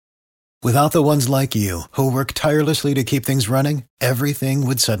Without the ones like you, who work tirelessly to keep things running, everything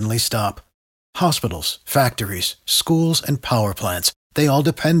would suddenly stop. Hospitals, factories, schools, and power plants, they all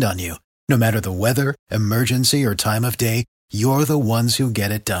depend on you. No matter the weather, emergency, or time of day, you're the ones who get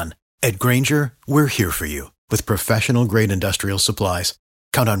it done. At Grainger, we're here for you with professional-grade industrial supplies.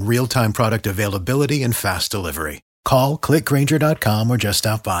 Count on real-time product availability and fast delivery. Call, clickgrainger.com, or just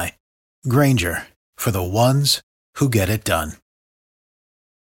stop by. Grainger, for the ones who get it done.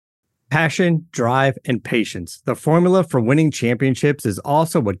 Passion, drive, and patience. The formula for winning championships is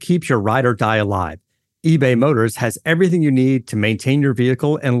also what keeps your ride or die alive. eBay Motors has everything you need to maintain your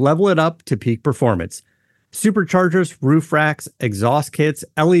vehicle and level it up to peak performance. Superchargers, roof racks, exhaust kits,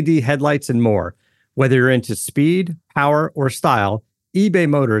 LED headlights, and more. Whether you're into speed, power, or style, eBay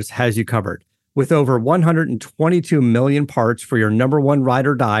Motors has you covered. With over 122 million parts for your number one ride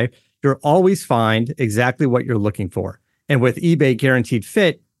or die, you'll always find exactly what you're looking for. And with eBay Guaranteed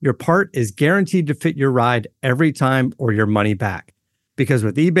Fit, your part is guaranteed to fit your ride every time or your money back. Because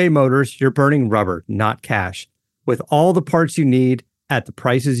with eBay Motors, you're burning rubber, not cash. With all the parts you need at the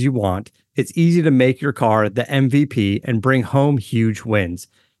prices you want, it's easy to make your car the MVP and bring home huge wins.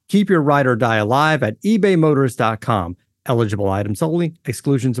 Keep your ride or die alive at ebaymotors.com. Eligible items only.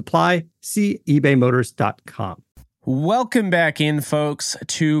 Exclusions apply. See ebaymotors.com. Welcome back in, folks,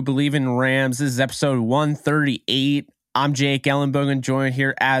 to Believe in Rams. This is episode 138. I'm Jake Ellenbogen, joined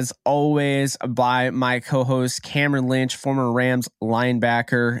here as always by my co-host Cameron Lynch, former Rams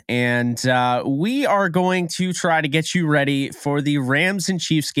linebacker, and we are going to try to get you ready for the Rams and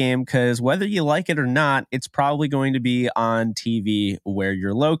Chiefs game, because whether you like it or not, it's probably going to be on TV where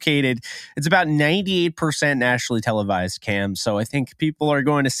you're located. It's about 98% nationally televised, Cam, so I think people are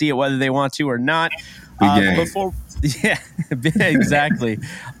going to see it whether they want to or not. Yeah, exactly.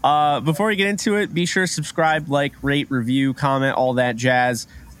 Before we get into it, be sure to subscribe, like, rate, review, comment, all that jazz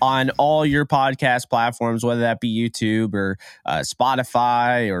on all your podcast platforms, whether that be YouTube or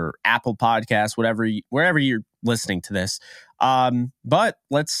Spotify or Apple Podcasts, wherever you're listening to this. But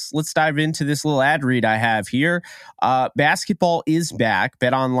let's dive into this little ad read I have here. Basketball is back.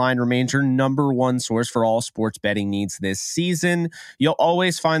 BetOnline remains your number one source for all sports betting needs this season. You'll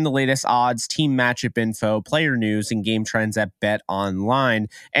always find the latest odds, team matchup info, player news, and game trends at BetOnline.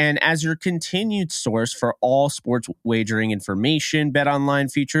 And as your continued source for all sports wagering information,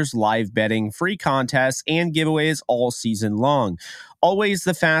 BetOnline features live betting, free contests, and giveaways all season long. Always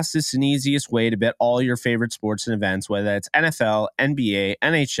the fastest and easiest way to bet all your favorite sports and events, whether that's NFL, NBA,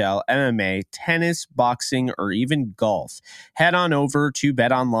 NHL, MMA, tennis, boxing, or even golf. Head on over to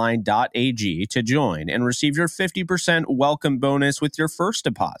betonline.ag to join and receive your 50% welcome bonus with your first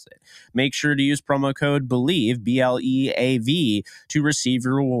deposit. Make sure to use promo code BELIEVE, BLEAV, to receive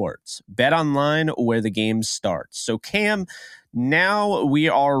your rewards. BetOnline, where the game starts. So, Cam, now we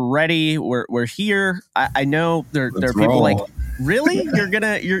are ready. We're here. I know there are people like, really? You're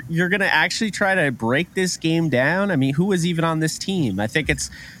gonna actually try to break this game down? I mean, who is even on this team? I think it's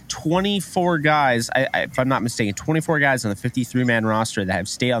 24 guys. If I'm not mistaken, 24 guys on the 53-man roster that have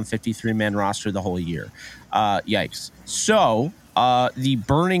stayed on 53-man roster the whole year. Yikes. So the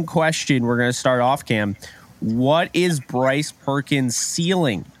burning question, we're gonna start off, Cam. What is Bryce Perkins'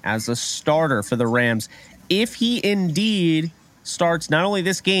 ceiling as a starter for the Rams if he indeed starts not only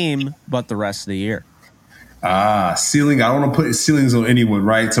this game but the rest of the year? Ceiling. I don't want to put ceilings on anyone,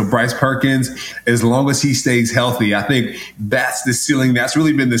 right? So Bryce Perkins, as long as he stays healthy, I think that's the ceiling. That's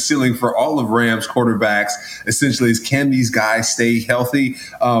really been the ceiling for all of Rams quarterbacks. Essentially, is can these guys stay healthy?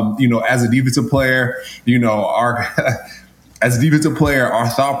 As a defensive player, as a defensive player, our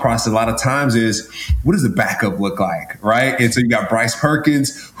thought process a lot of times is, what does the backup look like, right? And so you got Bryce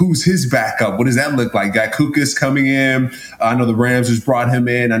Perkins. Who's his backup? What does that look like? You got Kukas coming in. I know the Rams just brought him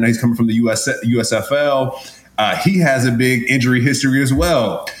in. I know he's coming from the USFL. He has a big injury history as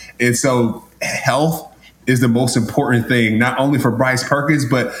well. And so health is the most important thing, not only for Bryce Perkins,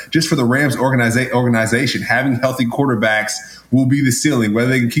 but just for the Rams organization. Having healthy quarterbacks will be the ceiling. Whether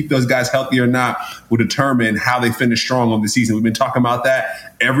they can keep those guys healthy or not will determine how they finish strong on the season. We've been talking about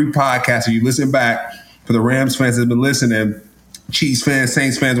that every podcast. If you listen back, for the Rams fans that have been listening, Chiefs fans,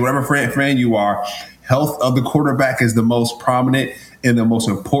 Saints fans, whatever fan you are, health of the quarterback is the most prominent and the most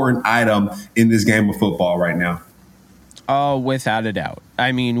important item in this game of football right now. Oh, without a doubt.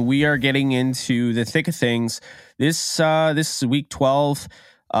 I mean, we are getting into the thick of things. This is week 12.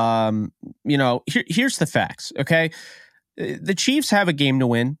 Here's the facts, okay? the Chiefs have a game to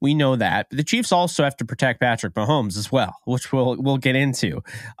win. We know that. But the Chiefs also have to protect Patrick Mahomes as well, which we'll get into.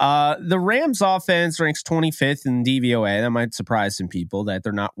 The Rams offense ranks 25th in DVOA. That might surprise some people that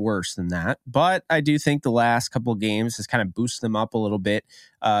they're not worse than that. But I do think the last couple of games has kind of boosted them up a little bit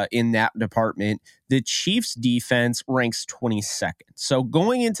in that department. The Chiefs defense ranks 22nd. So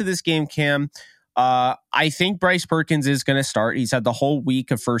going into this game, Cam, I think Bryce Perkins is going to start. He's had the whole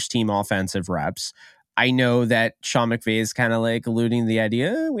week of first team offensive reps. I know that Sean McVay is kind of like alluding to the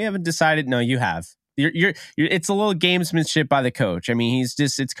idea. We haven't decided. No, you have. You're it's a little gamesmanship by the coach. I mean,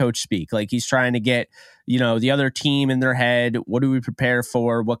 it's coach speak. Like he's trying to get, the other team in their head. What do we prepare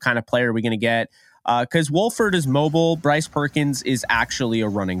for? What kind of player are we going to get? Because Wolford is mobile. Bryce Perkins is actually a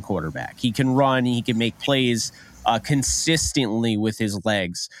running quarterback. He can run. He can make plays consistently with his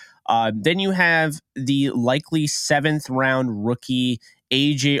legs. Then you have the likely 7th round rookie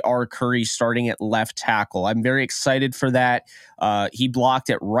AJ Arcuri starting at left tackle. I'm very excited for that. He blocked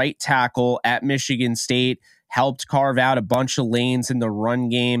at right tackle at Michigan State, helped carve out a bunch of lanes in the run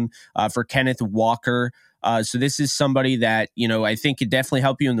game for Kenneth Walker. So this is somebody that, I think could definitely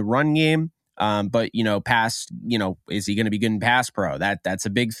help you in the run game. But pass, is he going to be good in pass pro? That's a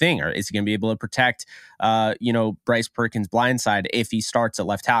big thing. Or is he going to be able to protect, Bryce Perkins' blindside if he starts at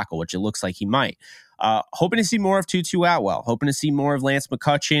left tackle, which it looks like he might. Hoping to see more of Tutu Atwell. Hoping to see more of Lance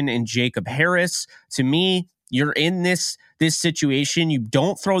McCutcheon and Jacob Harris. To me, you're in this situation. You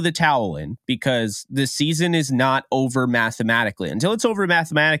don't throw the towel in because the season is not over mathematically. Until it's over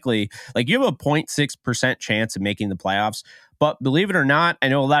mathematically, like you have a 0.6% chance of making the playoffs. But believe it or not, I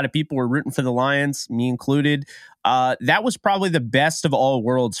know a lot of people were rooting for the Lions, me included. That was probably the best of all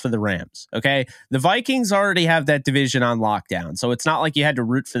worlds for the Rams. Okay. The Vikings already have that division on lockdown. So it's not like you had to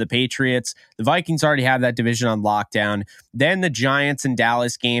root for the Patriots. The Vikings already have that division on lockdown. Then the Giants and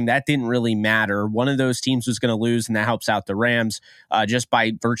Dallas game, that didn't really matter. One of those teams was going to lose, and that helps out the Rams just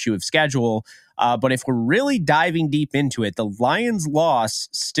by virtue of schedule. But if we're really diving deep into it, the Lions' loss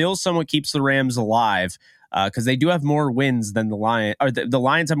still somewhat keeps the Rams alive. Because they do have more wins than the Lions, or the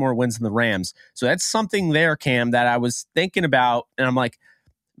Lions have more wins than the Rams. So that's something there, Cam, that I was thinking about. And I'm like,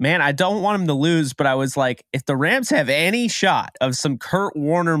 man, I don't want them to lose. But I was like, if the Rams have any shot of some Kurt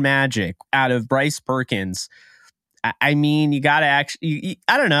Warner magic out of Bryce Perkins, I mean, you got to actually,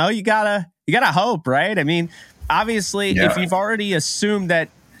 I don't know, you gotta hope, right? I mean, obviously, if you've already assumed that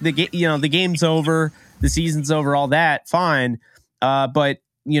the game's over, the season's over, all that, fine. But,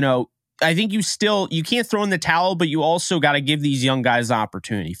 I think you can't throw in the towel, but you also got to give these young guys the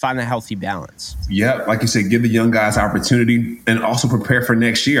opportunity, find a healthy balance. Yeah, like you said, give the young guys opportunity and also prepare for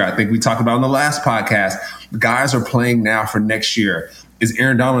next year. I think we talked about in the last podcast, guys are playing now for next year. Is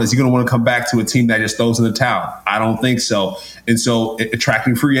Aaron Donald, is he going to want to come back to a team that just throws in the towel? I don't think so. And so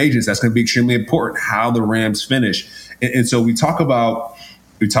attracting free agents, that's going to be extremely important, how the Rams finish. And so we talk about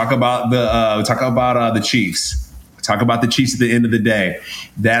the Chiefs. Talk about the Chiefs at the end of the day.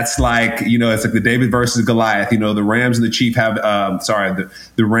 That's like, it's like the David versus Goliath. The Rams and the Chiefs have,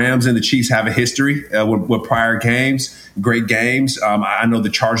 the Rams and the Chiefs have a history with prior games, great games. I know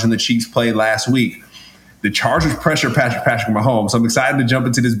the Chargers and the Chiefs played last week. The Chargers pressure Patrick Mahomes. So I'm excited to jump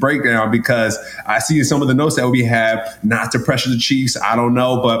into this breakdown because I see in some of the notes that we have not to pressure the Chiefs. I don't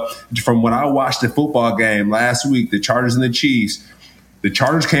know, but from when I watched the football game last week, the Chargers and the Chiefs, the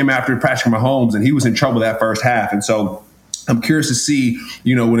Chargers came after Patrick Mahomes, and he was in trouble that first half. And so I'm curious to see,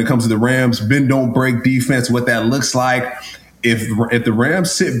 when it comes to the Rams, bend don't break defense, what that looks like. If the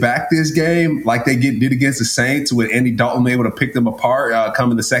Rams sit back this game like they did against the Saints, with Andy Dalton able to pick them apart come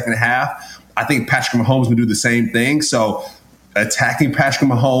in the second half, I think Patrick Mahomes will do the same thing. So attacking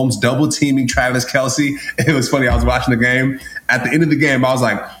Patrick Mahomes, double teaming Travis Kelce. It was funny. I was watching the game. At the end of the game, I was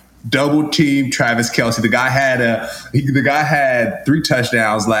like, double team Travis Kelce. The guy had 3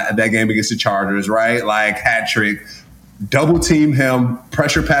 touchdowns that game against the Chargers, right? Like hat trick. Double team him,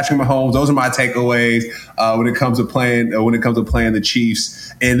 pressure Patrick Mahomes. Those are my takeaways when it comes to playing the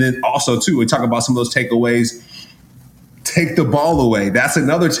Chiefs. And then also too, we talk about some of those takeaways. Take the ball away. That's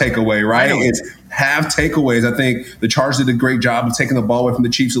another takeaway, right? It's have takeaways. I think the Chargers did a great job of taking the ball away from the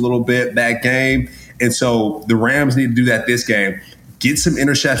Chiefs a little bit that game, and so the Rams need to do that this game. Get some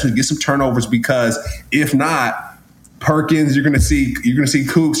interceptions, get some turnovers, because if not, Perkins, you're going to see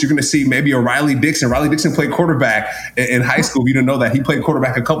Kooks, you're going to see maybe a Riley Dixon. Riley Dixon played quarterback in high school. If you didn't know that, he played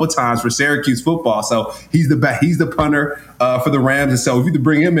quarterback a couple of times for Syracuse football. So he's the punter for the Rams. And so if you could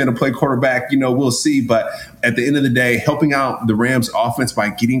bring him in and play quarterback, we'll see. But at the end of the day, helping out the Rams offense by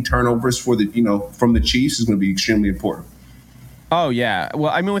getting turnovers from the Chiefs is going to be extremely important. Oh, yeah.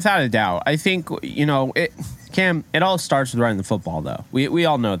 Well, I mean, without a doubt, I think, Cam, it all starts with running the football, though. We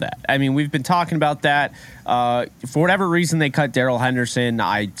all know that. I mean, we've been talking about that. For whatever reason they cut Darrell Henderson,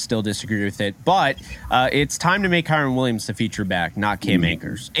 I still disagree with it. But it's time to make Kyren Williams the feature back, not Cam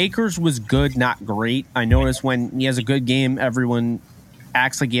Akers. Akers was good, not great. I notice when he has a good game, everyone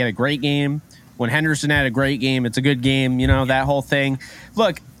acts like he had a great game. When Henderson had a great game, it's a good game, that whole thing.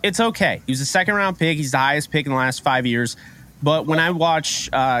 Look, it's okay. He was a second-round pick. He's the highest pick in the last 5 years. But when I watch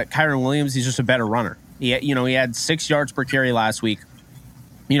Kyren Williams, he's just a better runner. He had 6 yards per carry last week,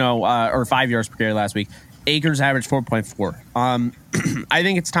 or 5 yards per carry last week. Akers averaged 4.4. I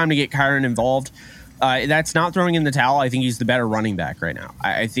think it's time to get Kyren involved. That's not throwing in the towel. I think he's the better running back right now.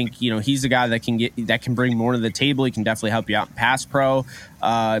 I think he's the guy that can bring more to the table. He can definitely help you out in pass pro.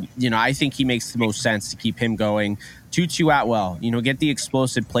 I think he makes the most sense to keep him going. Tutu Atwell, get the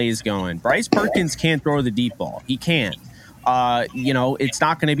explosive plays going. Bryce Perkins can't throw the deep ball. He can. It's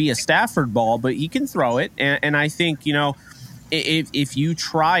not going to be a Stafford ball, but he can throw it. And I think, if you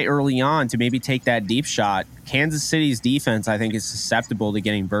try early on to maybe take that deep shot, Kansas City's defense, I think, is susceptible to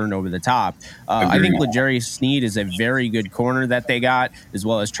getting burned over the top. I think L'Jarius Sneed is a very good corner that they got, as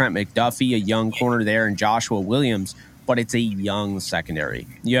well as Trent McDuffie, a young corner there, and Joshua Williams. But it's a young secondary.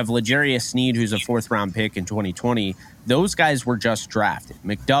 You have L'Jarius Sneed, who's a 4th-round pick in 2020. Those guys were just drafted.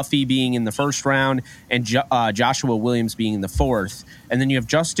 McDuffie being in the 1st round and Joshua Williams being in the 4th. And then you have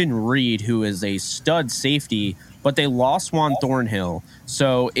Justin Reed, who is a stud safety, but they lost Juan Thornhill.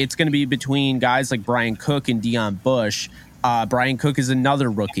 So it's going to be between guys like Brian Cook and Deion Bush. Brian Cook is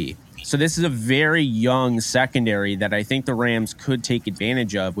another rookie. So this is a very young secondary that I think the Rams could take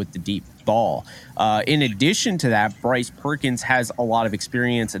advantage of with the deep ball. In addition to that, Bryce Perkins has a lot of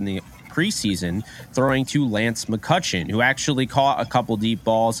experience in the preseason throwing to Lance McCutcheon, who actually caught a couple deep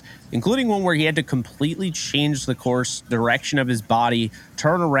balls, including one where he had to completely change the course, direction of his body,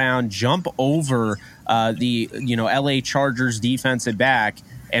 turn around, jump over the LA Chargers defensive back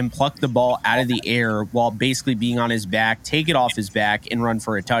and pluck the ball out of the air while basically being on his back, take it off his back, and run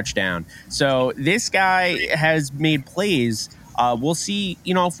for a touchdown. So this guy has made plays. We'll see,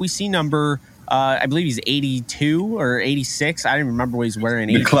 if we see number, I believe he's 82 or 86. I don't even remember what he's wearing.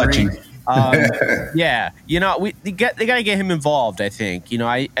 The clutching. Yeah, they got to get him involved, I think.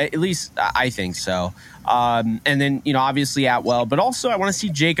 At least I think so. And then, obviously Atwell, but also I want to see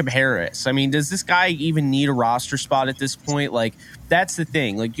Jacob Harris. I mean, does this guy even need a roster spot at this point? Like, that's the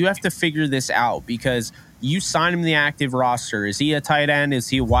thing. Like, you have to figure this out because you sign him the active roster. Is he a tight end? Is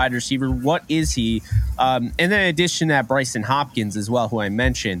he a wide receiver? What is he? And then in addition to that, Bryson Hopkins as well, who I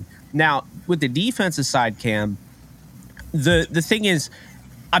mentioned. Now, with the defensive side, Cam, the thing is,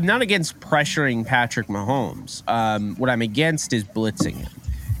 I'm not against pressuring Patrick Mahomes. What I'm against is blitzing him.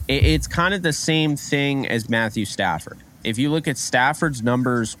 It's kind of the same thing as Matthew Stafford. If you look at Stafford's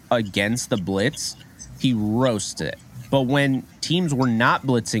numbers against the blitz, he roasted it. But when teams were not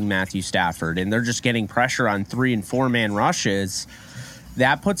blitzing Matthew Stafford and they're just getting pressure on 3- and 4-man rushes,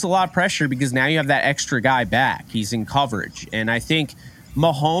 that puts a lot of pressure because now you have that extra guy back. He's in coverage. And I think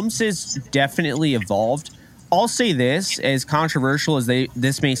Mahomes has definitely evolved. I'll say this, as controversial as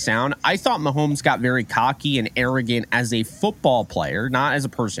this may sound, I thought Mahomes got very cocky and arrogant as a football player, not as a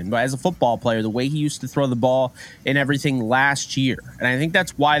person, but as a football player, the way he used to throw the ball and everything last year. And I think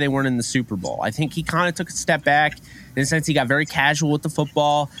that's why they weren't in the Super Bowl. I think he kind of took a step back in the sense he got very casual with the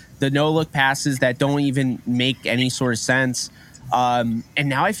football, the no-look passes that don't even make any sort of sense. And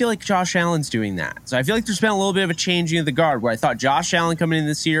now I feel like Josh Allen's doing that. So I feel like there's been a little bit of a changing of the guard where I thought Josh Allen coming in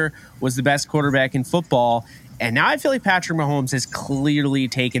this year was the best quarterback in football. And now I feel like Patrick Mahomes has clearly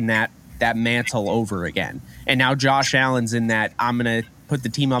taken that mantle over again. And now Josh Allen's in that I'm going to put the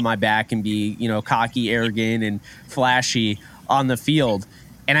team on my back and be, cocky, arrogant, and flashy on the field.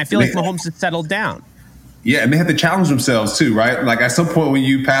 And I feel like Mahomes has settled down. Yeah, and they have to challenge themselves too, right? Like at some point when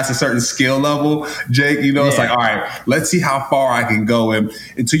you pass a certain skill level, Jake, it's like, all right, let's see how far I can go. And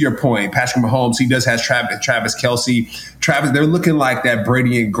to your point, Patrick Mahomes, he does have Travis Kelce. They're looking like that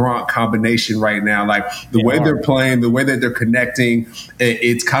Brady and Gronk combination right now. Like the way they're playing, the way that they're connecting,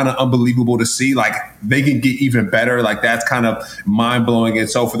 it's kind of unbelievable to see. Like they can get even better. Like that's kind of mind blowing. And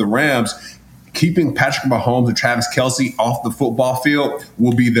so for the Rams, keeping Patrick Mahomes and Travis Kelce off the football field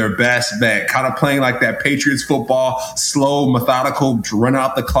will be their best bet. Kind of playing like that Patriots football, slow, methodical, run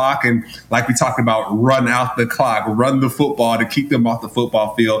out the clock. And like we talked about, run out the clock, run the football to keep them off the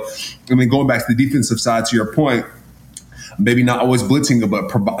football field. And then going back to the defensive side, to your point, maybe not always blitzing,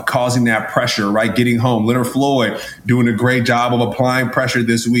 but causing that pressure, right? Getting home. Leonard Floyd doing a great job of applying pressure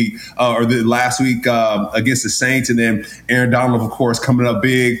this week or the last week against the Saints. And then Aaron Donald, of course, coming up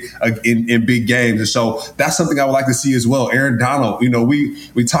big in big games. And so that's something I would like to see as well. Aaron Donald,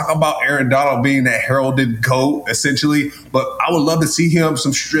 we talk about Aaron Donald being that heralded GOAT, essentially, but I would love to see him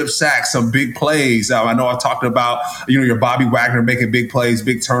some strip sacks, some big plays. I know I talked about, your Bobby Wagner making big plays,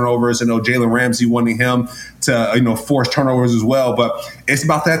 big turnovers. I know Jalen Ramsey wanting him to, force turnovers as well. But it's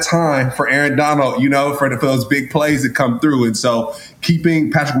about that time for Aaron Donald, for those big plays to come through. And so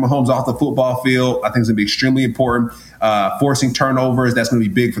keeping Patrick Mahomes off the football field, I think is going to be extremely important. Forcing turnovers, that's going to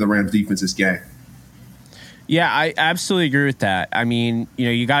be big for the Rams defense this game. Yeah, I absolutely agree with that. I mean,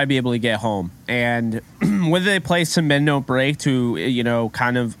 you got to be able to get home. And whether they play some bend don't break to,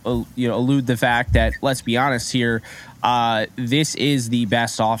 kind of, elude the fact that, let's be honest here, this is the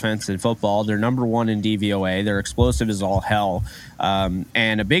best offense in football. They're number one in DVOA. They're explosive as all hell.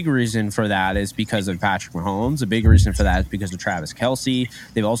 And a big reason for that is because of Patrick Mahomes. A big reason for that is because of Travis Kelce.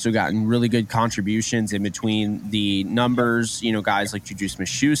 They've also gotten really good contributions in between the numbers. Guys like Juju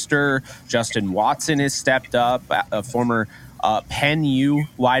Smith-Schuster, Justin Watson has stepped up, a former Penn U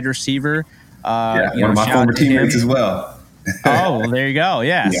wide receiver. One of my former teammates as well. Oh, there you go.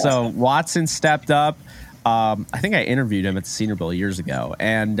 Yeah. So Watson stepped up. I think I interviewed him at the Senior Bowl years ago.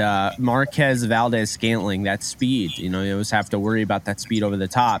 And Marquez Valdes-Scantling, that speed, you always have to worry about that speed over the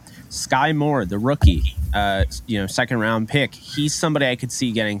top. Sky Moore, the rookie, second round pick. He's somebody I could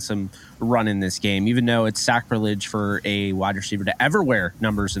see getting some run in this game, even though it's sacrilege for a wide receiver to ever wear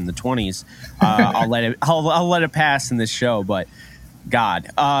numbers in the 20s. I'll let it pass in this show, but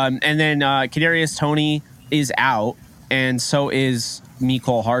God. And then Kadarius Toney is out, and so is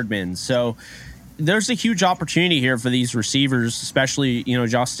Mecole Hardman. So there's a huge opportunity here for these receivers, especially,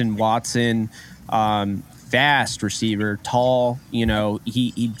 Justin Watson, fast receiver, tall,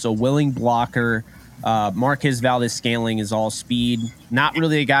 he's a willing blocker. Marquez Valdes-Scantling is all speed. Not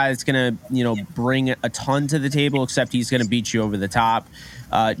really a guy that's going to, bring a ton to the table, except he's going to beat you over the top.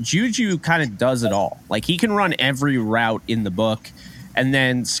 Juju kind of does it all. Like, he can run every route in the book. And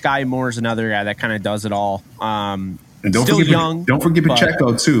then Sky Moore is another guy that kind of does it all. And don't forget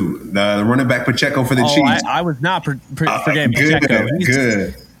Pacheco, too. The running back Pacheco for the Chiefs. I was not forgetting Pacheco.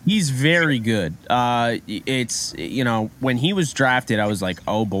 He's very good. It's, when he was drafted, I was like,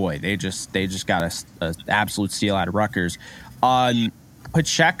 oh boy, they just got a absolute steal out of Rutgers.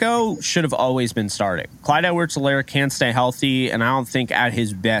 Pacheco should have always been starting. Clyde Edwards-Helaire can't stay healthy, and I don't think at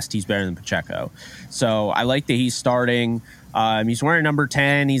his best he's better than Pacheco. So I like that he's starting. He's wearing number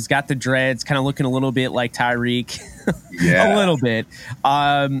 10. He's got the dreads, kind of looking a little bit like Tyreek. A little bit.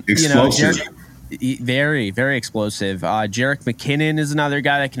 Explosive. Very, very explosive. Jerick McKinnon is another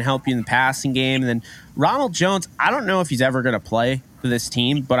guy that can help you in the passing game. And then Ronald Jones, I don't know if he's ever going to play for this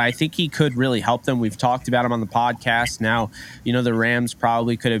team, but I think he could really help them. We've talked about him on the podcast. Now, the Rams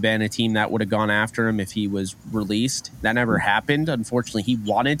probably could have been a team that would have gone after him if he was released. That never happened. Unfortunately, he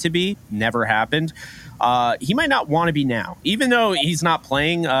wanted to be. Never happened. He might not want to be now, even though he's not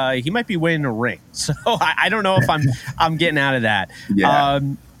playing. He might be winning a ring. So I don't know if I'm getting out of that. Yeah.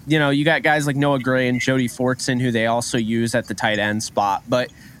 You got guys like Noah Gray and Jody Fortson, who they also use at the tight end spot.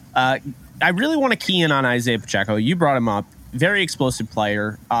 But I really want to key in on Isaiah Pacheco. You brought him up. Very explosive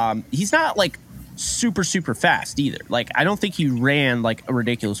player. He's not like super, super fast either. Like, I don't think he ran like a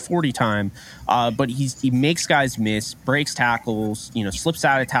ridiculous 40 time, but he makes guys miss, breaks tackles, slips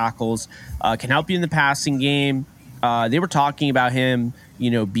out of tackles, can help you in the passing game. They were talking about him,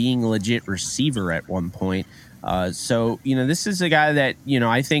 being a legit receiver at one point. So, this is a guy that,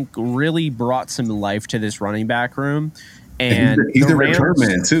 I think really brought some life to this running back room. And he's the return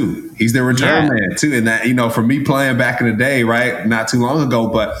man too. He's the return man too. And that, for me playing back in the day, right, not too long ago,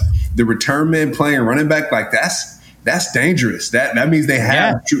 but the return man playing running back, like that's dangerous. That means they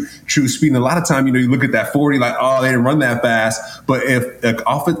have true speed. And a lot of time, you look at that 40, like, oh, they didn't run that fast. But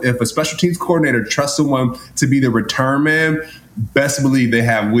if a special teams coordinator trusts someone to be the return man, best believe they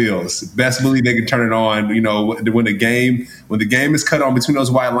have wheels. Best believe they can turn it on. When the game is cut on between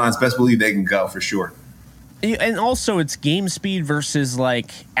those white lines, best believe they can go for sure. And also, it's game speed versus like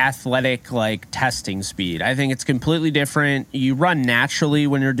athletic, like testing speed. I think it's completely different. You run naturally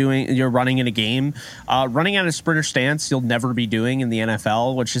when you're running in a game. Running out of sprinter stance, you'll never be doing in the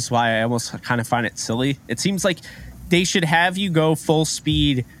NFL, which is why I almost kind of find it silly. It seems like they should have you go full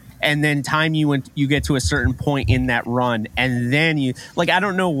speed and then time you when you get to a certain point in that run, and then I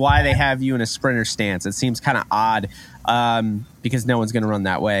don't know why they have you in a sprinter stance. It seems kind of odd because no one's going to run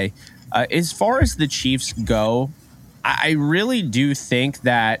that way. As far as the Chiefs go, I really do think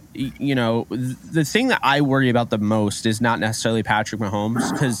that, you know, the thing that I worry about the most is not necessarily Patrick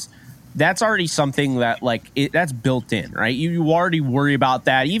Mahomes, because that's already something that, like, that's built in, right? You already worry about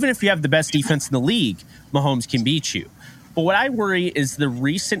that. Even if you have the best defense in the league, Mahomes can beat you. But what I worry is the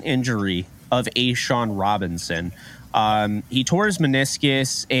recent injury of A'Shawn Robinson. He tore his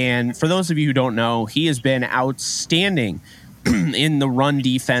meniscus, and for those of you who don't know, he has been outstanding in the run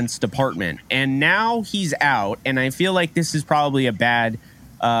defense department, and now he's out, and I feel like this is probably a bad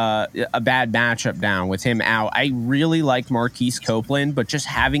matchup down with him out. I really like Marquise Copeland, but just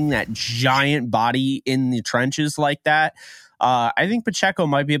having that giant body in the trenches like that, I think Pacheco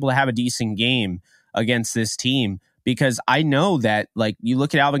might be able to have a decent game against this team, because I know that, like, you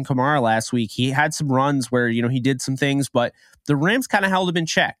look at Alvin Kamara last week, he had some runs where, you know, he did some things, but the Rams kind of held him in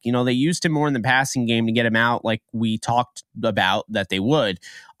check. You know, they used him more in the passing game to get him out, like we talked about that they would.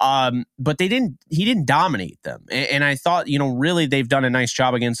 But he didn't dominate them. And I thought, you know, really they've done a nice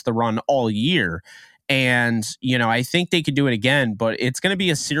job against the run all year. And, you know, I think they could do it again, but it's going to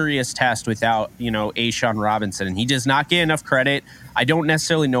be a serious test without, you know, A'Shawn Robinson. And he does not get enough credit. I don't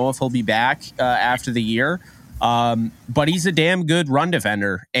necessarily know if he'll be back after the year. But he's a damn good run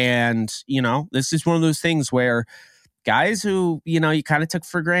defender. And, you know, this is one of those things where guys who, you know, you kind of took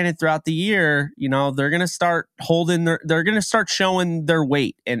for granted throughout the year, you know, they're going to start they're going to start showing their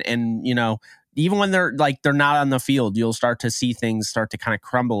weight. And, you know, even when they're not on the field, you'll start to see things start to kind of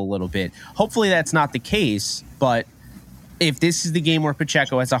crumble a little bit. Hopefully that's not the case. But if this is the game where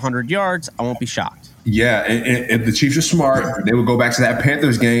Pacheco has 100 yards, I won't be shocked. Yeah, and if the Chiefs are smart, they would go back to that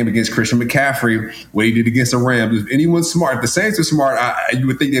Panthers game against Christian McCaffrey, what he did against the Rams. If anyone's smart, if the Saints are smart, you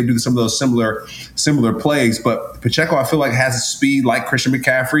would think they would do some of those similar plays. But Pacheco, I feel like, has speed like Christian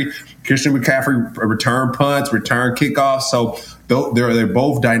McCaffrey. Christian McCaffrey return punts, return kickoffs. So they're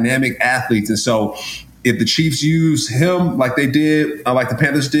both dynamic athletes. And so if the Chiefs use him like they did, like the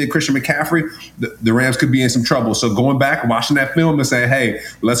Panthers did, Christian McCaffrey, the Rams could be in some trouble. So going back and watching that film and saying, hey,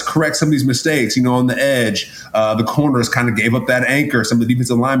 let's correct some of these mistakes, you know, on the edge. The corners kind of gave up that anchor. Some of the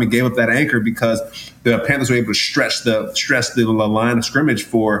defensive linemen gave up that anchor because the Panthers were able to stretch the line of scrimmage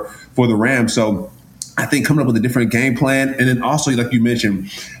for the Rams. So I think coming up with a different game plan. And then also, like you mentioned,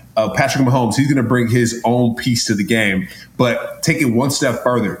 Patrick Mahomes, he's going to bring his own piece to the game. But take it one step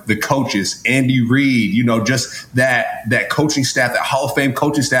further, the coaches, Andy Reid, you know, just that coaching staff, that Hall of Fame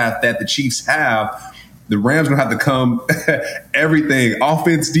coaching staff that the Chiefs have, the Rams are going to have to come everything,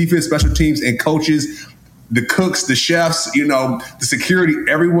 offense, defense, special teams, and coaches, the cooks, the chefs, you know, the security,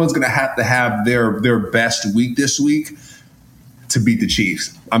 everyone's going to have their best week this week to beat the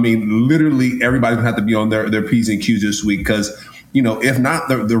Chiefs. I mean, literally everybody's going to have to be on their P's and Q's this week because, you know, if not,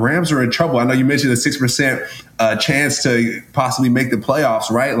 the Rams are in trouble. I know you mentioned a 6% chance to possibly make the playoffs,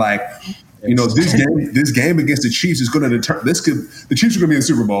 right? Like, you know, this game against the Chiefs is going to determine. The Chiefs are going to be in the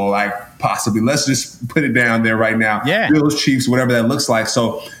Super Bowl, like possibly. Let's just put it down there right now. Yeah, Bills, Chiefs, whatever that looks like.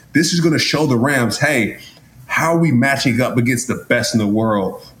 So this is going to show the Rams, hey, how are we matching up against the best in the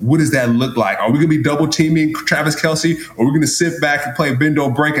world? What does that look like? Are we going to be double teaming Travis Kelce, or are we going to sit back and play bend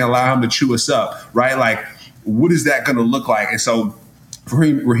don't break and allow him to chew us up, right? Like, what is that going to look like? And so for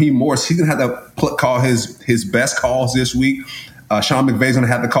Raheem Morris, he's going to have to call his best calls this week. Sean McVay's going to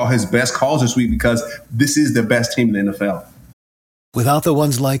have to call his best calls this week because this is the best team in the NFL. Without the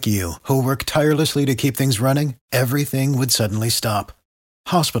ones like you, who work tirelessly to keep things running, everything would suddenly stop.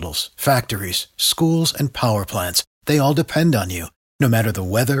 Hospitals, factories, schools, and power plants, they all depend on you. No matter the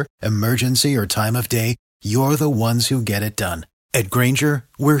weather, emergency, or time of day, you're the ones who get it done. At Grainger,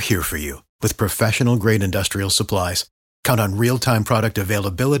 we're here for you with professional-grade industrial supplies. Count on real-time product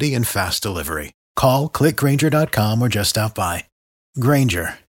availability and fast delivery. Call, clickgrainger.com, or just stop by.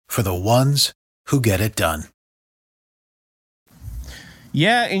 Grainger, for the ones who get it done.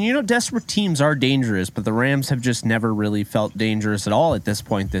 Yeah, and you know, desperate teams are dangerous, but the Rams have just never really felt dangerous at all at this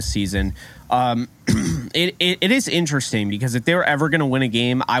point this season. It is interesting because if they were ever going to win a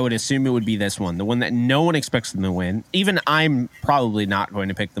game, I would assume it would be this one, the one that no one expects them to win. Even I'm probably not going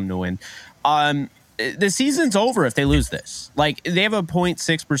to pick them to win. The season's over if they lose this. Like, they have a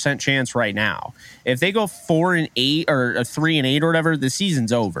 0.6% chance right now. If they go 4-8 or 3-8 or whatever, the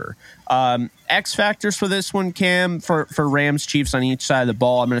season's over. X factors for this one, Cam, for Rams Chiefs on each side of the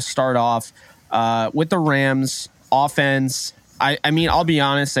ball. I'm going to start off with the Rams offense. I mean, I'll be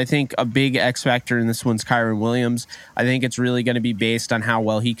honest. I think a big X factor in this one's Kyren Williams. I think it's really going to be based on how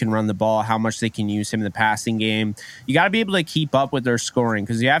well he can run the ball, how much they can use him in the passing game. You got to be able to keep up with their scoring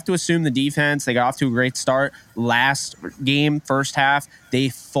because you have to assume the defense, they got off to a great start. Last game, first half, they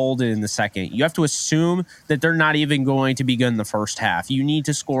folded in the second. You have to assume that they're not even going to be good in the first half. You need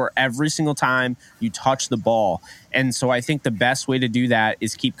to score every single time you touch the ball. And so I think the best way to do that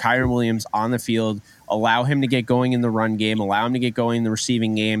is keep Kyren Williams on the field, allow him to get going in the run game, allow him to get going in the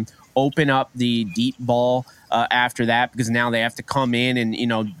receiving game, open up the deep ball after that, because now they have to come in and,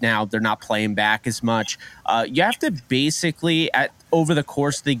 now they're not playing back as much. You have to basically, over the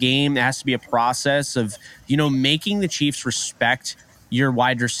course of the game, it has to be a process of, making the Chiefs respect your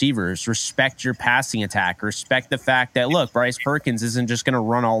wide receivers, respect your passing attack, respect the fact that, look, Bryce Perkins isn't just going to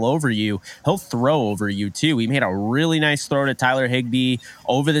run all over you. He'll throw over you too. He made a really nice throw to Tyler Higbee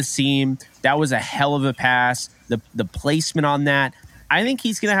over the seam. That was a hell of a pass. The placement on that, I think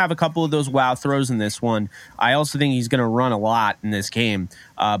he's going to have a couple of those wow throws in this one. I also think he's going to run a lot in this game,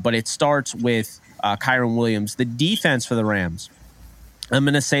 but it starts with Kyren Williams. The defense for the Rams, I'm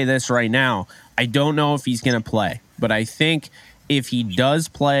going to say this right now. I don't know if he's going to play, but I think if he does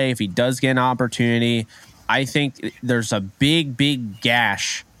play, if he does get an opportunity, I think there's a big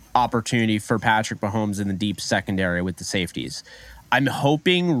gash opportunity for Patrick Mahomes in the deep secondary with the safeties. I'm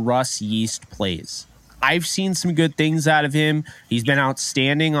hoping Russ Yeast plays. I've seen some good things out of him. He's been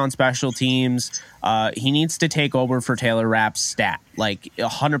outstanding on special teams. He needs to take over for Taylor Rapp's stat, like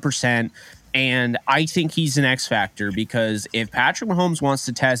 100%. And I think he's an X factor, because if Patrick Mahomes wants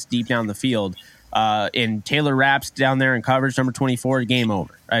to test deep down the field, and Taylor Rapp's down there in coverage number 24, game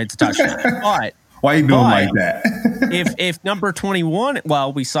over. Right? It's a touchdown. But why are you doing like that? if number 21,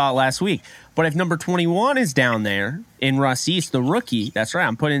 well, we saw it last week, but if number 21 is down there in Russ Yeast, the rookie, that's right,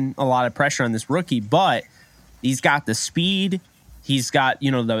 I'm putting a lot of pressure on this rookie, but he's got the speed, he's got,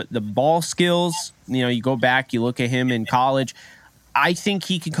 the ball skills. You go back, you look at him in college, I think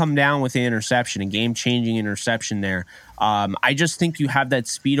he can come down with an interception, a game-changing interception there. I just think you have that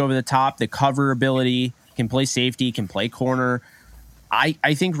speed over the top, the cover ability, can play safety, can play corner.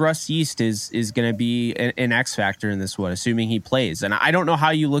 I think Russ Yeast is going to be an X factor in this one, assuming he plays. And I don't know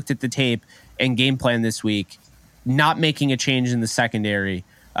how you looked at the tape and game plan this week, not making a change in the secondary.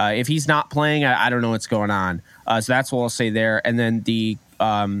 If he's not playing, I don't know what's going on. So that's what I'll say there. And then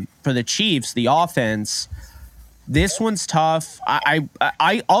for the Chiefs, the offense, this one's tough.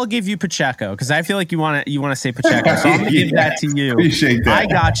 I'll give you Pacheco, because I feel like you want to say Pacheco. So I'm going to give that to you. Appreciate that. I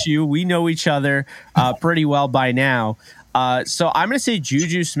got you. We know each other pretty well by now. So I'm going to say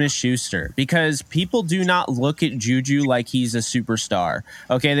Juju Smith-Schuster, because people do not look at Juju like he's a superstar.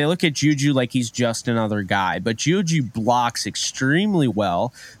 Okay, they look at Juju like he's just another guy, but Juju blocks extremely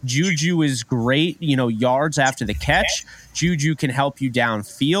well. Juju is great, yards after the catch. Juju can help you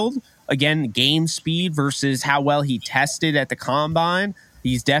downfield. Again, game speed versus how well he tested at the combine.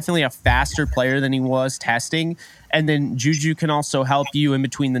 He's definitely a faster player than he was testing. And then Juju can also help you in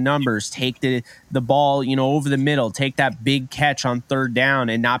between the numbers, take the ball, over the middle, take that big catch on third down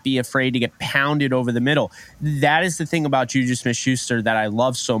and not be afraid to get pounded over the middle. That is the thing about Juju Smith-Schuster that I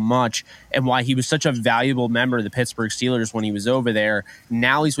love so much, and why he was such a valuable member of the Pittsburgh Steelers when he was over there.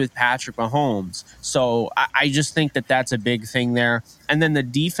 Now he's with Patrick Mahomes. So I just think that that's a big thing there. And then the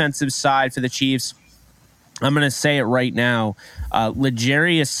defensive side for the Chiefs, I'm going to say it right now.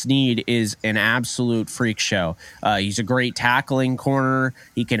 L'Jarius Sneed is an absolute freak show. He's a great tackling corner.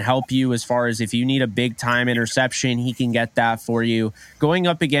 He can help you as far as if you need a big-time interception, he can get that for you. Going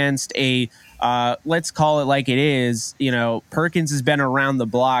up against let's call it like it is, Perkins has been around the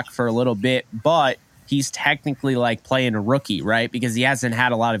block for a little bit, but he's technically like playing a rookie, right? Because he hasn't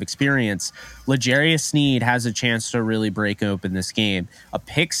had a lot of experience. L'Jarius Sneed has a chance to really break open this game. A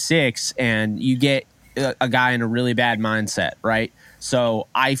pick six, and you get a guy in a really bad mindset, right? So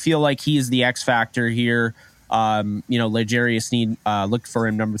I feel like he is the X factor here. L'Jarius Sneed, looked for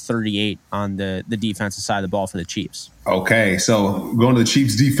him number 38 on the defensive side of the ball for the Chiefs. Okay, so going to the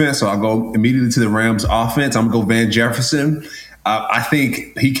Chiefs defense, so I'll go immediately to the Rams offense. I'm going to go Van Jefferson. I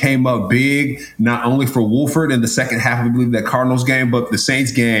think he came up big, not only for Wolford in the second half of, I believe, that Cardinals game, but the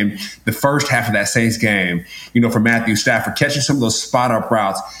Saints game, the first half of that Saints game, for Matthew Stafford, catching some of those spot-up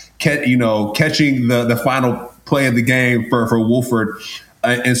routes, catching the final play of the game for Wolford.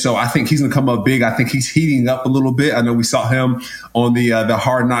 And so I think he's going to come up big. I think he's heating up a little bit. I know we saw him on the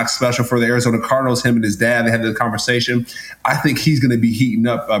Hard Knocks special for the Arizona Cardinals, him and his dad. They had the conversation. I think he's going to be heating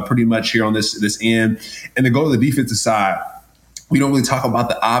up pretty much here on this end. And to go to the defensive side, we don't really talk about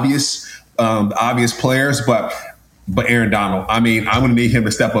the obvious players, but Aaron Donald, I mean, I'm going to need him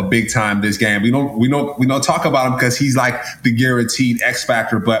to step up big time this game. We don't talk about him because he's like the guaranteed X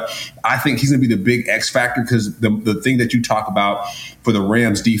factor, but I think he's going to be the big X factor, because the thing that you talk about for the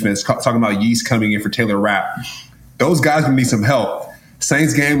Rams defense, talking about Yeast coming in for Taylor Rapp, those guys going to need some help.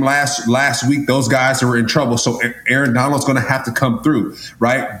 Saints game last week, those guys were in trouble. So Aaron Donald's going to have to come through,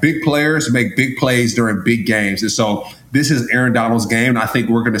 right? Big players make big plays during big games. And so this is Aaron Donald's game. And I think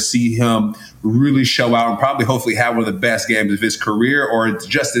we're going to see him really show out and probably hopefully have one of the best games of his career or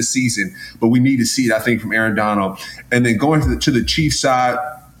just this season. But we need to see it, I think, from Aaron Donald. And then going to the Chiefs side,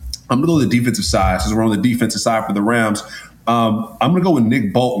 I'm going to go to the defensive side since we're on the defensive side for the Rams. I'm going to go with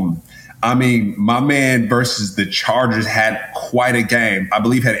Nick Bolton. I mean, my man versus the Chargers had quite a game. I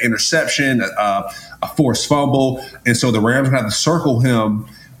believe had an interception, a forced fumble. And so the Rams are going to have to circle him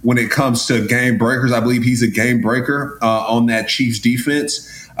when it comes to game breakers. I believe he's a game breaker on that Chiefs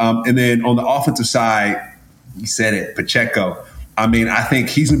defense. And then on the offensive side, you said it, Pacheco. I mean, I think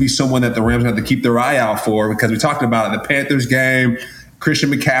he's going to be someone that the Rams have to keep their eye out for because we talked about it, the Panthers game.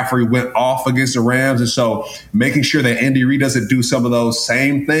 Christian McCaffrey went off against the Rams. And so making sure that Andy Reid doesn't do some of those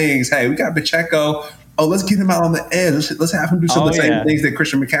same things. Hey, we got Pacheco. Oh, let's get him out on the edge. Let's have him do some of the same things that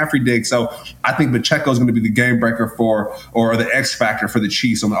Christian McCaffrey did. So I think Pacheco is going to be the game breaker or the X factor for the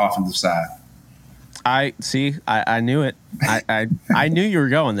Chiefs on the offensive side. I knew it. I knew you were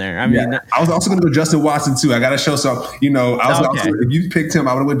going there. I mean, I was also going to go Justin Watson too. I got to show some. If you picked him,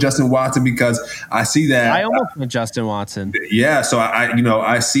 I would have went Justin Watson because I see that. I almost went Justin Watson. Yeah, so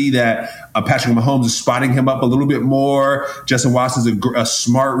I see that Patrick Mahomes is spotting him up a little bit more. Justin Watson's a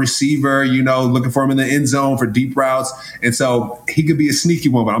smart receiver. Looking for him in the end zone for deep routes, and so he could be a sneaky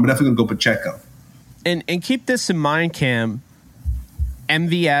one. But I'm definitely going to go Pacheco. And keep this in mind, Cam.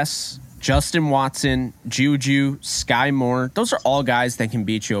 MVS. Justin Watson, Juju, Sky Moore, those are all guys that can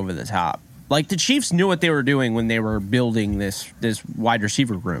beat you over the top. Like the Chiefs knew what they were doing when they were building this wide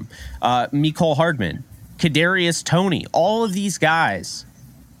receiver room. Mecole Hardman, Kadarius Toney, all of these guys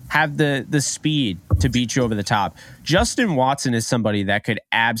have the speed to beat you over the top. Justin Watson is somebody that could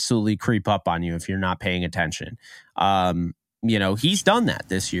absolutely creep up on you if you're not paying attention. He's done that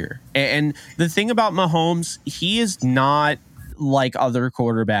this year. And the thing about Mahomes, he is not like other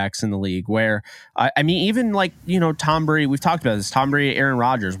quarterbacks in the league where, even like, Tom Brady, we've talked about this, Tom Brady, Aaron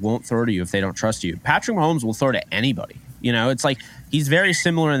Rodgers won't throw to you if they don't trust you. Patrick Mahomes will throw to anybody. It's like he's very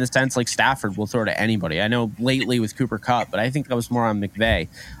similar in the sense like Stafford will throw to anybody. I know lately with Cooper Kupp, but I think that was more on McVay.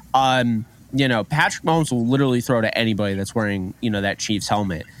 Patrick Mahomes will literally throw to anybody that's wearing, that Chiefs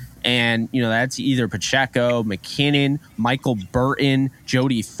helmet. And, that's either Pacheco, McKinnon, Michael Burton,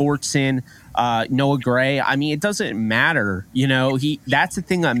 Jody Fortson, Noah Gray. I mean, it doesn't matter. That's the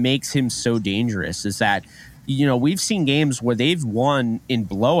thing that makes him so dangerous is that, we've seen games where they've won in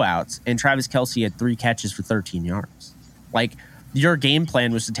blowouts and Travis Kelce had 3 catches for 13 yards. Like, your game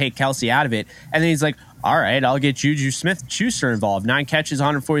plan was to take Kelce out of it. And then he's like, all right, I'll get Juju Smith-Schuster involved. 9 catches,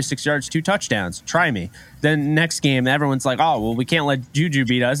 146 yards, 2 touchdowns. Try me. Then next game, everyone's like, oh, well, we can't let Juju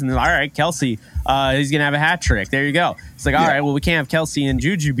beat us. And then, all right, Kelce, he's going to have a hat trick. There you go. It's like, all right, well, we can't have Kelce and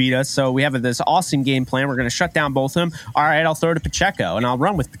Juju beat us. So we have this awesome game plan. We're going to shut down both of them. All right, I'll throw to Pacheco, and I'll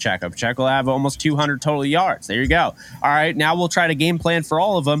run with Pacheco. Pacheco will have almost 200 total yards. There you go. All right, now we'll try to game plan for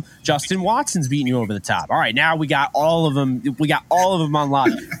all of them. Justin Watson's beating you over the top. All right, now we got all of them. We got all of them on lock.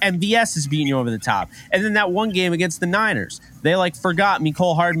 MVS is beating you over the top. And then that one game against the Niners, they forgot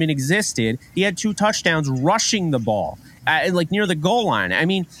Mecole Hardman existed. He had 2 touchdowns rushing the ball near the goal line. I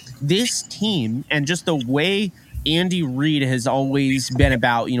mean, this team and just the way Andy Reid has always been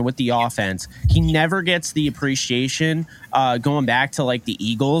about, with the offense, he never gets the appreciation going back to the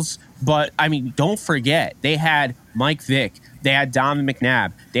Eagles. But I mean, don't forget, they had Mike Vick, they had Donovan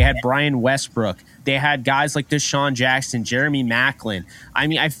McNabb, they had Brian Westbrook. They had guys like Deshaun Jackson, Jeremy Maclin. I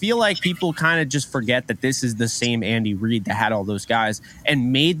mean, I feel like people kind of just forget that this is the same Andy Reid that had all those guys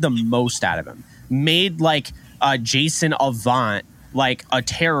and made the most out of them. Made Jason Avant a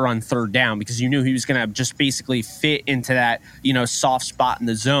terror on third down because you knew he was going to just basically fit into that, soft spot in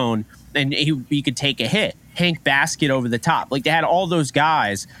the zone and he could take a hit. Hank Baskett over the top. They had all those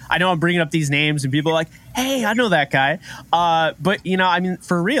guys. I know I'm bringing up these names and people are like, hey, I know that guy. But,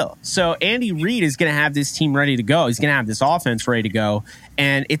 for real. So Andy Reid is going to have this team ready to go. He's going to have this offense ready to go.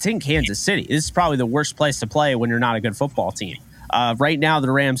 And it's in Kansas City. This is probably the worst place to play when you're not a good football team. Right now,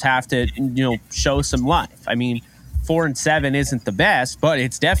 the Rams have to, show some life. I mean, 4-7 isn't the best, but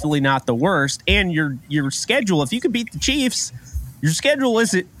it's definitely not the worst. And your schedule, if you could beat the Chiefs, your schedule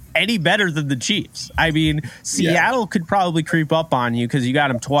isn't any better than the Chiefs. I mean, Seattle could probably creep up on you because you got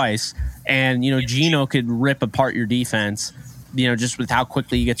them twice. And, Geno could rip apart your defense, just with how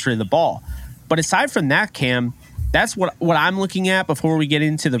quickly he gets rid of the ball. But aside from that, Cam, that's what I'm looking at before we get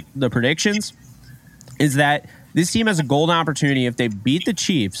into the predictions, is that this team has a golden opportunity if they beat the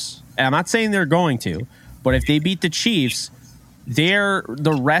Chiefs. And I'm not saying they're going to, but if they beat the Chiefs,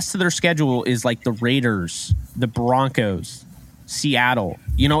 the rest of their schedule is like the Raiders, the Broncos, Seattle.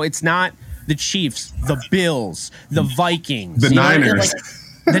 It's not the Chiefs, the Bills, the Vikings, the Niners.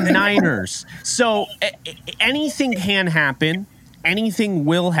 the Niners. So anything can happen. Anything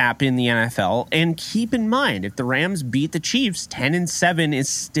will happen in the NFL. And keep in mind, if the Rams beat the Chiefs, 10-7 is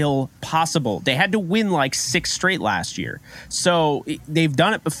still possible. They had to win like 6 straight last year. So they've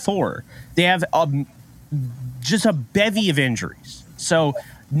done it before. They have just a bevy of injuries. So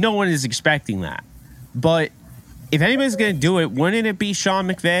no one is expecting that. But if anybody's going to do it, wouldn't it be Sean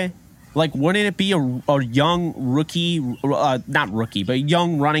McVay? Like, wouldn't it be a young rookie, not rookie, but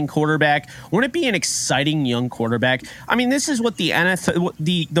young running quarterback? Wouldn't it be an exciting young quarterback? I mean, this is what the NFL,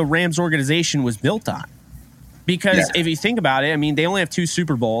 the Rams organization was built on. Because if you think about it, I mean, they only have 2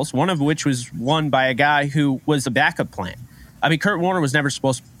 Super Bowls, one of which was won by a guy who was a backup plan. I mean, Kurt Warner was never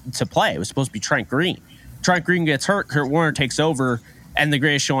supposed to play. It was supposed to be Trent Green. Trent Green gets hurt, Kurt Warner takes over, and the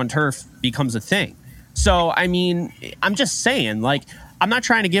greatest show on turf becomes a thing. So, I mean, I'm just saying, like, I'm not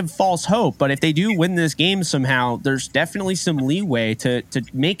trying to give false hope, but if they do win this game somehow, there's definitely some leeway to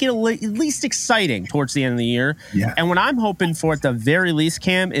make it at least exciting towards the end of the year. Yeah. And what I'm hoping for at the very least,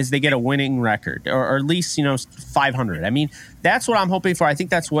 Cam, is they get a winning record or at least, 500. I mean, that's what I'm hoping for. I think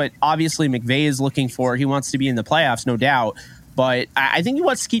that's what obviously McVay is looking for. He wants to be in the playoffs, no doubt. But I think he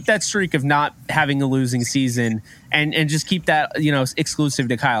wants to keep that streak of not having a losing season and just keep that, exclusive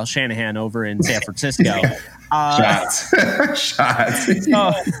to Kyle Shanahan over in San Francisco. Shots.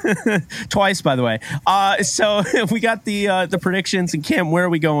 Twice, by the way. So we got the predictions. And Cam, where are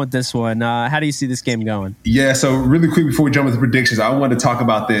we going with this one? How do you see this game going? Yeah, so really quick before we jump into predictions, I want to talk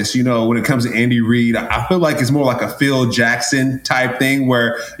about this. When it comes to Andy Reid, I feel like it's more like a Phil Jackson type thing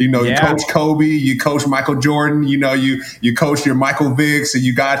where, you coach Kobe, you coach Michael Jordan, you coach your Michael Vicks, and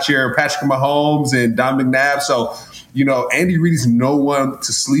you got your Patrick Mahomes and Don McNabb. So, Andy Reid is no one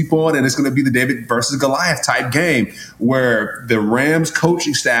to sleep on, and it's going to be the David versus Goliath type game where the Rams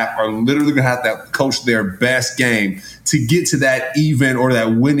coaching staff are literally going to have to coach their best game to get to that even or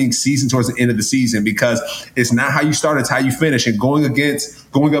that winning season towards the end of the season, because it's not how you start, it's how you finish. And going up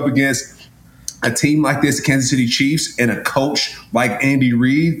against a team like this, Kansas City Chiefs, and a coach like Andy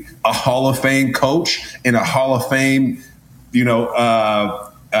Reid, a Hall of Fame coach and a Hall of Fame,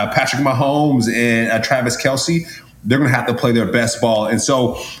 Patrick Mahomes and Travis Kelce, they're going to have to play their best ball. And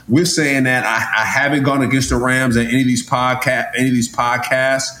so we're saying that I haven't gone against the Rams at any of these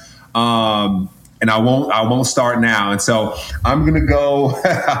podcasts, and I won't start now. And so I'm going to go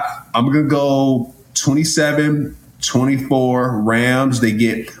 27-24 Rams. They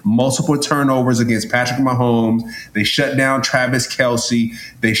get multiple turnovers against Patrick Mahomes. They shut down Travis Kelce.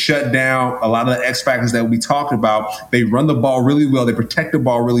 They shut down a lot of the X factors that we talked about. They run the ball really well. They protect the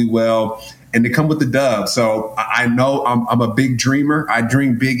ball really well. And they come with the dub. So I know I'm a big dreamer. I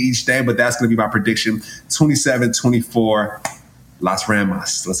dream big each day, but that's going to be my prediction. 27-24, Las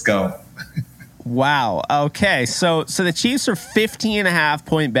Ramos. Let's go. Wow. Okay. So the Chiefs are 15.5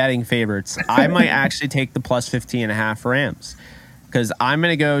 point betting favorites. I might actually take the plus 15.5 Rams because I'm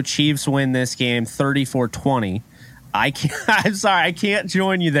going to go Chiefs win this game 34-20. I'm sorry, I can't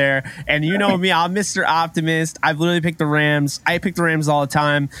join you there. And you know me, I'm Mr. Optimist. I've literally picked the Rams. I pick the Rams all the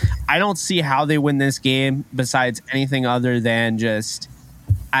time. I don't see how they win this game besides anything other than it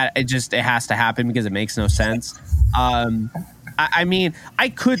has to happen because it makes no sense. I mean, I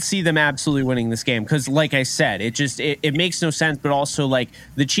could see them absolutely winning this game because, like I said, it makes no sense. But also, like,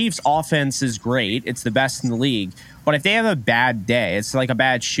 the Chiefs' offense is great; it's the best in the league. But if they have a bad day, it's like a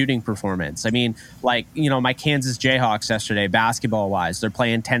bad shooting performance. I mean, like, my Kansas Jayhawks yesterday, basketball-wise, they're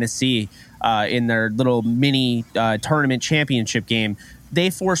playing Tennessee in their little mini tournament championship game. They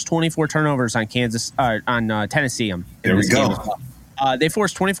forced 24 turnovers on Tennessee. There we go. They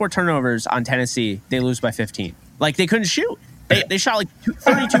forced 24 turnovers on Tennessee. They lose by 15. Like, they couldn't shoot. They shot like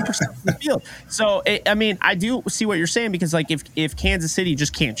 32% of the field. So, I do see what you're saying because, like, if Kansas City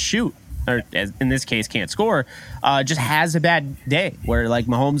just can't shoot, or in this case can't score, just has a bad day where, like,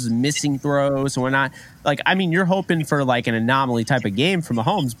 Mahomes is missing throws and whatnot. Like, I mean, you're hoping for, like, an anomaly type of game for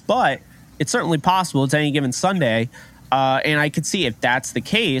Mahomes, but it's certainly possible. It's any given Sunday. And I could see if that's the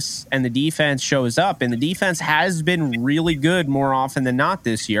case and the defense shows up, and the defense has been really good more often than not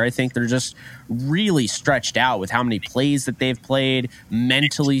this year. I think they're just really stretched out with how many plays that they've played,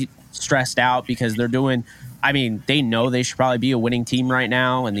 mentally stressed out because they're doing, they know they should probably be a winning team right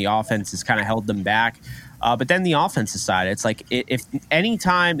now, and the offense has kind of held them back. But then the offensive side, it's like if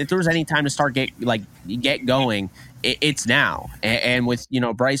there was any time to start get going, it's now. And with,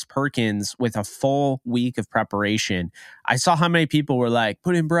 Bryce Perkins with a full week of preparation, I saw how many people were like,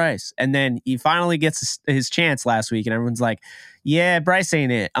 put in Bryce. And then he finally gets his chance last week and everyone's like, yeah, Bryce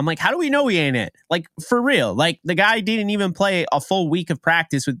ain't it. I'm like, how do we know he ain't it? Like, for real. Like, the guy didn't even play a full week of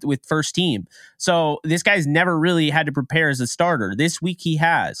practice with first team. So this guy's never really had to prepare as a starter. This week he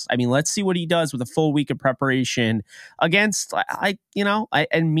has. I mean, let's see what he does with a full week of preparation against,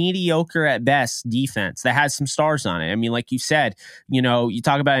 a mediocre at best defense that has some stars on it. I mean, like you said, you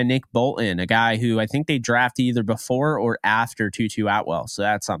talk about a Nick Bolton, a guy who I think they drafted either before or after Tutu Atwell. So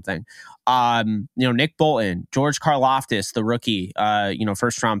that's something. Nick Bolton, George Karlaftis, the rookie,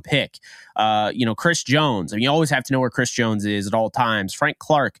 first round pick, Chris Jones. I mean, you always have to know where Chris Jones is at all times. Frank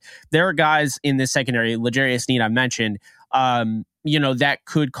Clark. There are guys in this secondary, L'Jarius Sneed I mentioned, that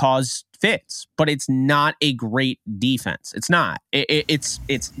could cause fits, but it's not a great defense. It's not. It's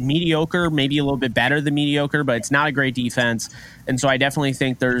mediocre, maybe a little bit better than mediocre, but it's not a great defense. And so I definitely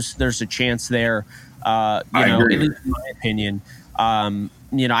think there's a chance there. At least in my opinion.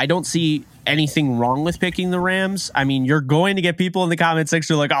 I don't see anything wrong with picking the Rams. I mean, you're going to get people in the comment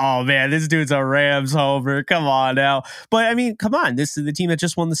section like, oh man, this dude's a Rams homer. Come on now. But I mean, come on. This is the team that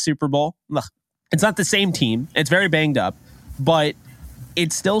just won the Super Bowl. Ugh. It's not the same team. It's very banged up, but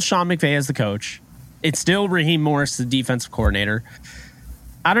it's still Sean McVay as the coach. It's still Raheem Morris, the defensive coordinator.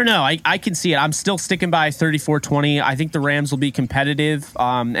 I don't know. I can see it. I'm still sticking by 34-20. I think the Rams will be competitive,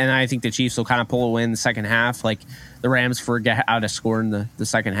 and I think the Chiefs will kind of pull away in the second half. Like, the Rams forget how to score in the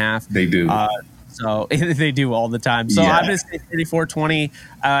second half. They do. So they do all the time. So I'm going to say 34-20,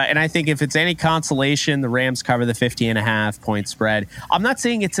 and I think if it's any consolation, the Rams cover the 50.5 point spread. I'm not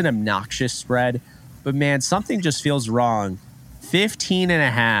saying it's an obnoxious spread, but, man, something just feels wrong.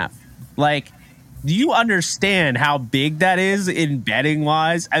 15.5. Like, do you understand how big that is in betting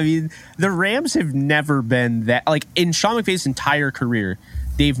wise? I mean, the Rams have never been that. Like, in Sean McVay's entire career,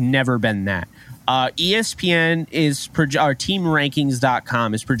 they've never been that. ESPN is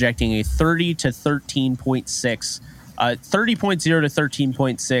teamrankings.com is projecting a 30 to 13.6, 30.0 to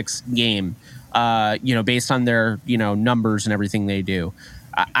 13.6 game. Based on their numbers and everything they do.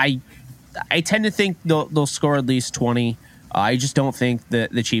 I tend to think they'll score at least 20. I just don't think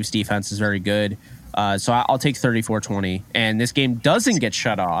that the Chiefs defense is very good. So I'll take 34-20. And this game doesn't get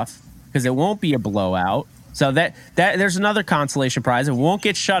shut off because it won't be a blowout. So that there's another consolation prize. It won't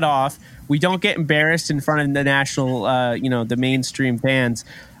get shut off. We don't get embarrassed in front of the national, the mainstream fans.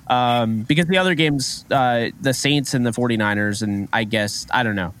 Because the other games, the Saints and the 49ers, and I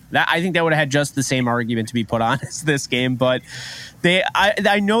don't know. I think that would have had just the same argument to be put on as this game, but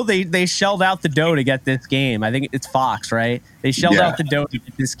I know they shelled out the dough to get this game. I think it's Fox, right? They shelled out the dough to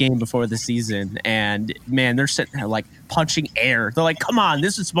get this game before the season, and man, they're sitting there like punching air. They're like, come on,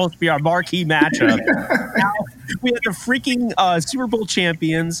 this is supposed to be our marquee matchup. Now, we had the freaking Super Bowl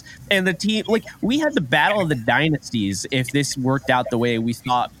champions and the team. Like, we had the battle of the dynasties if this worked out the way we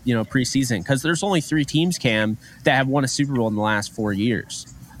thought, preseason, because there's only 3 teams, Cam, that have won a Super Bowl in the last 4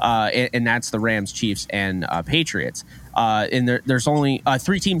 years. And that's the Rams, Chiefs, and Patriots. And there's only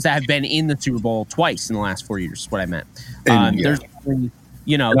 3 teams that have been in the Super Bowl twice in the last 4 years, is what I meant. There's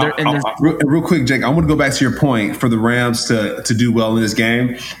real quick, Jake, I want to go back to your point for the Rams to do well in this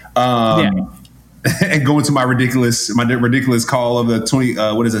game. And go into my ridiculous call of the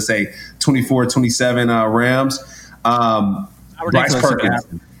 24-27 Rams.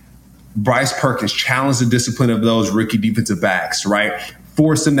 Bryce Perkins challenged the discipline of those rookie defensive backs, right?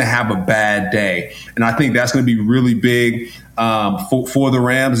 Force them to have a bad day. And I think that's going to be really big for the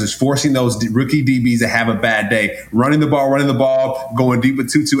Rams, is forcing those rookie DBs to have a bad day. Running the ball, going deep with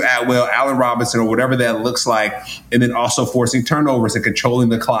Tutu Atwell, Allen Robinson, or whatever that looks like, and then also forcing turnovers and controlling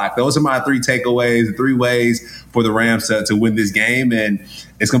the clock. Those are my 3 takeaways, 3 ways for the Rams to win this game. And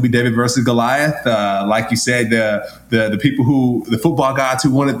it's going to be David versus Goliath. Like you said, the people the football gods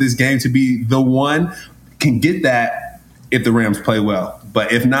who wanted this game to be the one can get that if the Rams play well.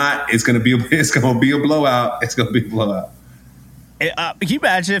 But if not, it's going to be a blowout. It's going to be a blowout. Can you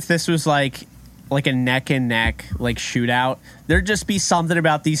imagine if this was like a neck and neck like shootout? There'd just be something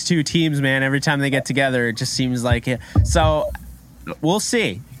about these 2 teams, man. Every time they get together, it just seems like it. So we'll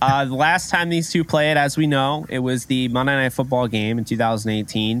see. The last time these 2 played, as we know, it was the Monday Night Football game in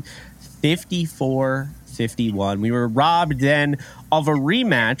 2018, 54-51. We were robbed then of a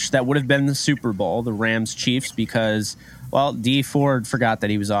rematch that would have been the Super Bowl, the Rams Chiefs, because, well, Dee Ford forgot that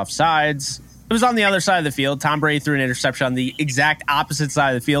he was offsides. It was on the other side of the field. Tom Brady threw an interception on the exact opposite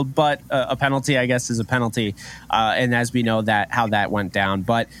side of the field, but a penalty, I guess, is a penalty. And as we know how that went down.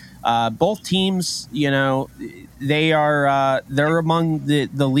 But Both teams, they're among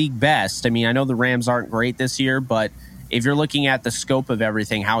the league best. I mean, I know the Rams aren't great this year, but if you're looking at the scope of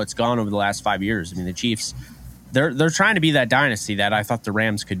everything, how it's gone over the last 5 years, I mean, the Chiefs, they're trying to be that dynasty that I thought the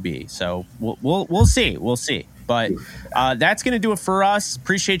Rams could be. So we'll see. We'll see. But that's going to do it for us.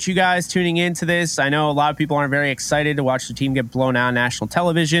 Appreciate you guys tuning into this. I know a lot of people aren't very excited to watch the team get blown out on national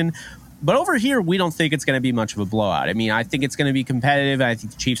television. But over here, we don't think it's going to be much of a blowout. I mean, I think it's going to be competitive. I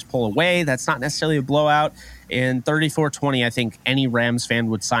think the Chiefs pull away. That's not necessarily a blowout. And 34-20, I think any Rams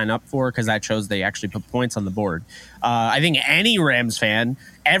fan would sign up for, because that shows they actually put points on the board. I think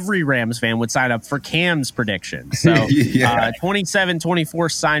every Rams fan would sign up for Cam's prediction. So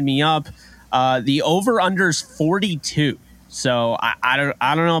 27-24, sign me up. The over-under's 42. So I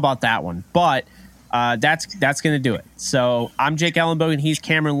don't know about that one. But that's going to do it. So I'm Jake Ellenbogen. He's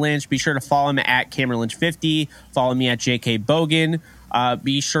Cameron Lynch. Be sure to follow him at Cameron Lynch 50. Follow me at JK Bogan.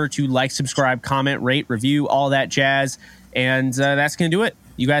 Be sure to like, subscribe, comment, rate, review, all that jazz. And that's going to do it.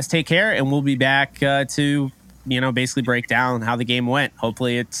 You guys take care, and we'll be back to basically break down how the game went.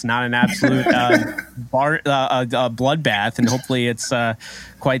 Hopefully it's not an absolute bloodbath, and hopefully it's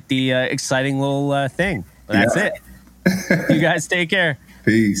quite the exciting little thing. But that's it. You guys take care.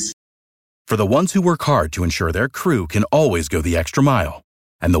 Peace. For the ones who work hard to ensure their crew can always go the extra mile,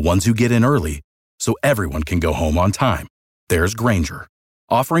 and the ones who get in early so everyone can go home on time, there's Grainger,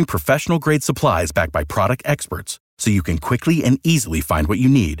 offering professional-grade supplies backed by product experts so you can quickly and easily find what you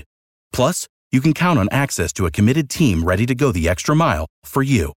need. Plus, you can count on access to a committed team ready to go the extra mile for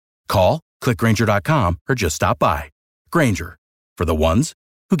you. Call, click Grainger.com, or just stop by. Grainger, for the ones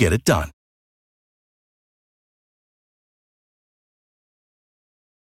who get it done.